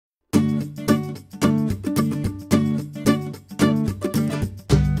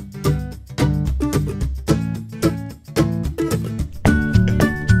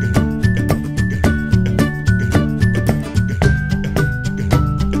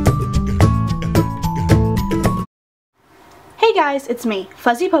Hey guys, it's me,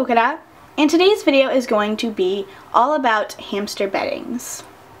 Fuzzy Polka Dot, and today's video is going to be all about hamster beddings.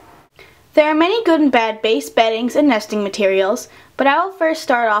 There are many good and bad base beddings and nesting materials, but I will first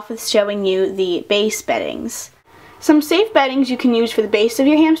start off with showing you the base beddings. Some safe beddings you can use for the base of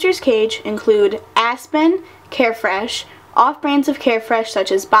your hamster's cage include Aspen, Carefresh, off-brands of Carefresh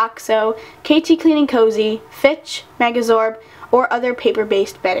such as Boxo, KT Clean & Cozy, Fitch, Megazorb, or other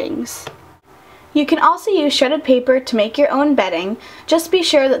paper-based beddings. You can also use shredded paper to make your own bedding. Just be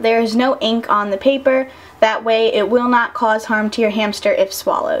sure that there is no ink on the paper, that way it will not cause harm to your hamster if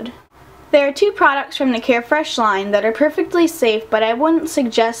swallowed. There are two products from the Carefresh line that are perfectly safe, but I wouldn't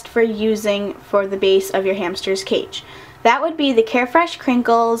suggest for using for the base of your hamster's cage. That would be the Carefresh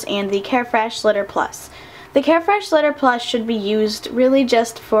Crinkles and the Carefresh Litter Plus. The Carefresh Litter Plus should be used really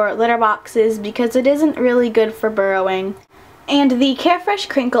just for litter boxes because it isn't really good for burrowing. And the Carefresh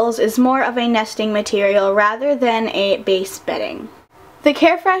Crinkles is more of a nesting material rather than a base bedding. The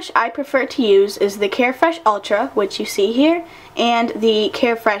Carefresh I prefer to use is the Carefresh Ultra, which you see here, and the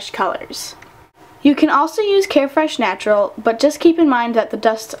Carefresh Colors. You can also use Carefresh Natural, but just keep in mind that the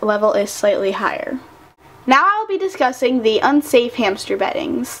dust level is slightly higher. Now I will be discussing the unsafe hamster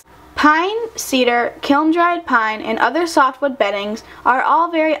beddings. Pine, cedar, kiln-dried pine, and other softwood beddings are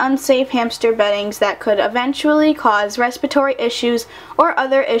all very unsafe hamster beddings that could eventually cause respiratory issues or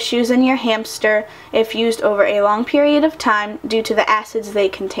other issues in your hamster if used over a long period of time due to the acids they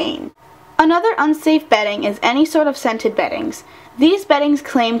contain. Another unsafe bedding is any sort of scented beddings. These beddings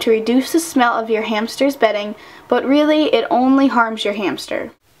claim to reduce the smell of your hamster's bedding, but really it only harms your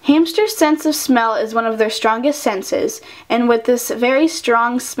hamster. Hamsters' sense of smell is one of their strongest senses, and with this very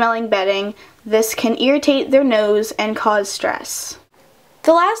strong smelling bedding, this can irritate their nose and cause stress.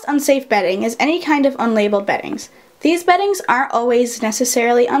 The last unsafe bedding is any kind of unlabeled beddings. These beddings aren't always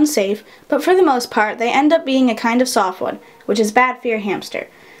necessarily unsafe, but for the most part they end up being a kind of softwood, which is bad for your hamster.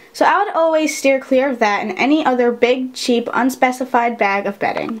 So I would always steer clear of that and any other big, cheap, unspecified bag of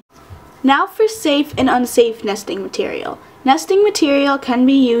bedding. Now for safe and unsafe nesting material. Nesting material can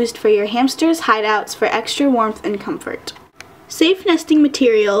be used for your hamster's hideouts for extra warmth and comfort. Safe nesting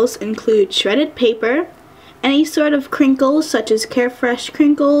materials include shredded paper, any sort of crinkles such as Carefresh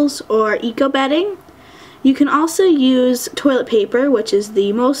Crinkles or Eco Bedding. You can also use toilet paper, which is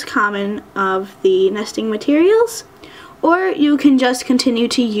the most common of the nesting materials, or you can just continue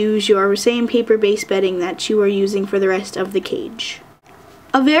to use your same paper-based bedding that you are using for the rest of the cage.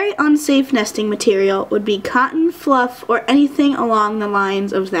 A very unsafe nesting material would be cotton, fluff, or anything along the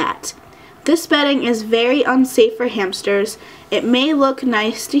lines of that. This bedding is very unsafe for hamsters. It may look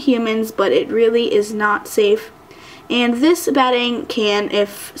nice to humans, but it really is not safe. And this bedding can,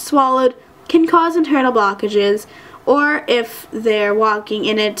 if swallowed, can cause internal blockages, or if they're walking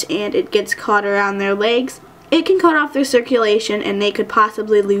in it and it gets caught around their legs, it can cut off their circulation and they could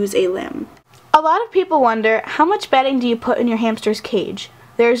possibly lose a limb. A lot of people wonder, how much bedding do you put in your hamster's cage?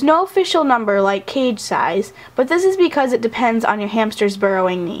 There is no official number like cage size, but this is because it depends on your hamster's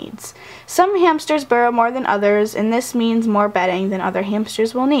burrowing needs. Some hamsters burrow more than others, and this means more bedding than other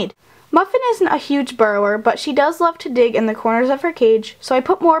hamsters will need. Muffin isn't a huge burrower, but she does love to dig in the corners of her cage, so I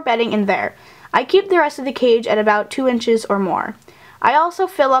put more bedding in there. I keep the rest of the cage at about 2 inches or more. I also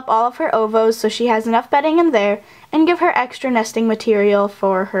fill up all of her ovos so she has enough bedding in there, and give her extra nesting material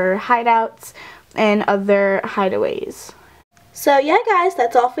for her hideouts and other hideaways. So yeah guys,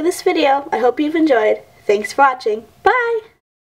 that's all for this video. I hope you've enjoyed. Thanks for watching. Bye!